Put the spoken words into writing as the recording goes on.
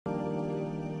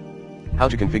How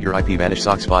to configure IPVanish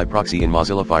SOCKS5 proxy in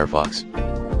Mozilla Firefox.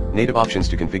 Native options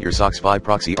to configure SOCKS5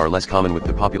 proxy are less common with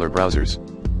the popular browsers.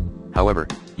 However,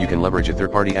 you can leverage a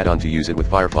third-party add-on to use it with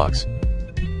Firefox.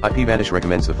 IPVanish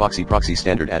recommends the Foxy proxy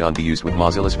standard add-on be used with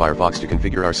Mozilla's Firefox to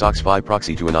configure our SOCKS5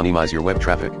 proxy to anonymize your web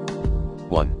traffic.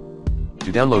 1.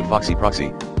 To download Foxy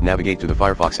proxy, navigate to the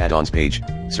Firefox add-ons page,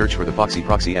 search for the Foxy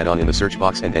proxy add-on in the search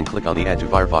box and then click on the Add to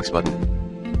Firefox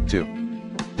button. 2.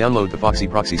 Download the Foxy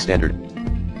proxy standard.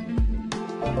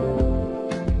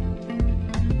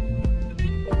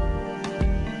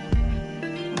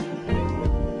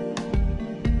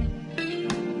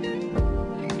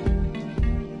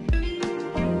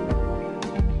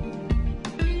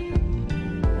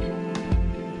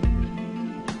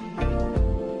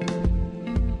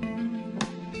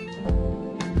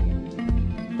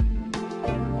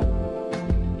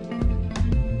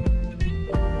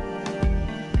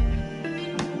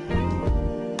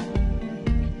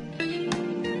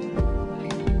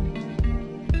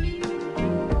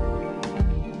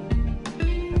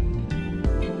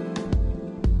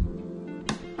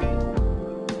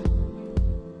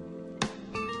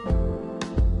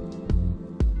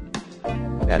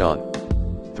 Add-on.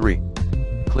 3.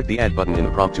 Click the Add button in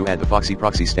the prompt to add the Foxy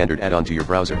proxy standard add-on to your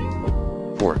browser.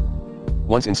 4.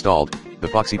 Once installed, the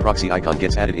Foxy proxy icon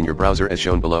gets added in your browser as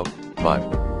shown below.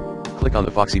 5. Click on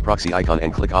the Foxy proxy icon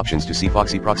and click Options to see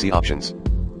Foxy proxy options.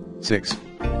 6.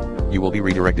 You will be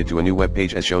redirected to a new web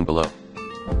page as shown below.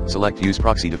 Select Use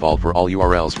Proxy Default for all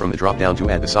URLs from the drop-down to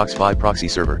add the SOCKS5 proxy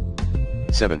server.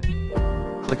 7.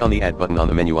 Click on the Add button on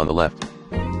the menu on the left.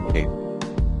 8.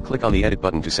 Click on the Edit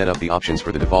button to set up the options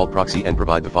for the default proxy and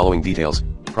provide the following details: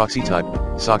 proxy type,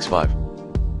 SOCKS5,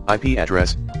 IP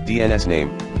address, DNS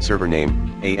name, server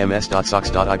name,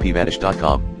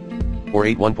 ams.socks.ipvanish.com, or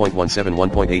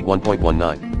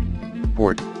 81.171.81.19,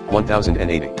 port,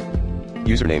 1080,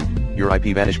 username, your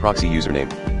IPVanish proxy username,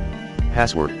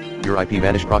 password, your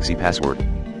IPVanish proxy password.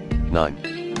 9.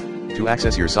 To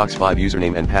access your SOCKS5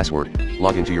 username and password,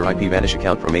 log into your IPVanish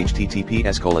account from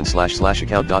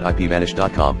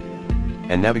https://account.ipvanish.com,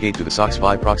 and navigate to the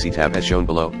SOCKS5 proxy tab as shown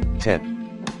below.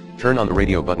 10. Turn on the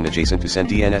radio button adjacent to send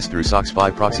DNS through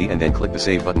SOCKS5 proxy and then click the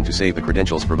Save button to save the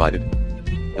credentials provided.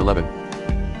 11.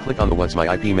 Click on the What's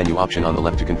My IP menu option on the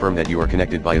left to confirm that you are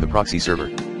connected via the proxy server.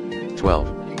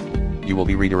 12. You will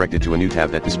be redirected to a new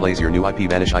tab that displays your new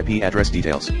IPVanish IP address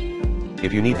details.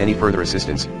 If you need any further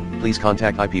assistance, please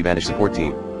contact IPVanish support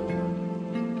team.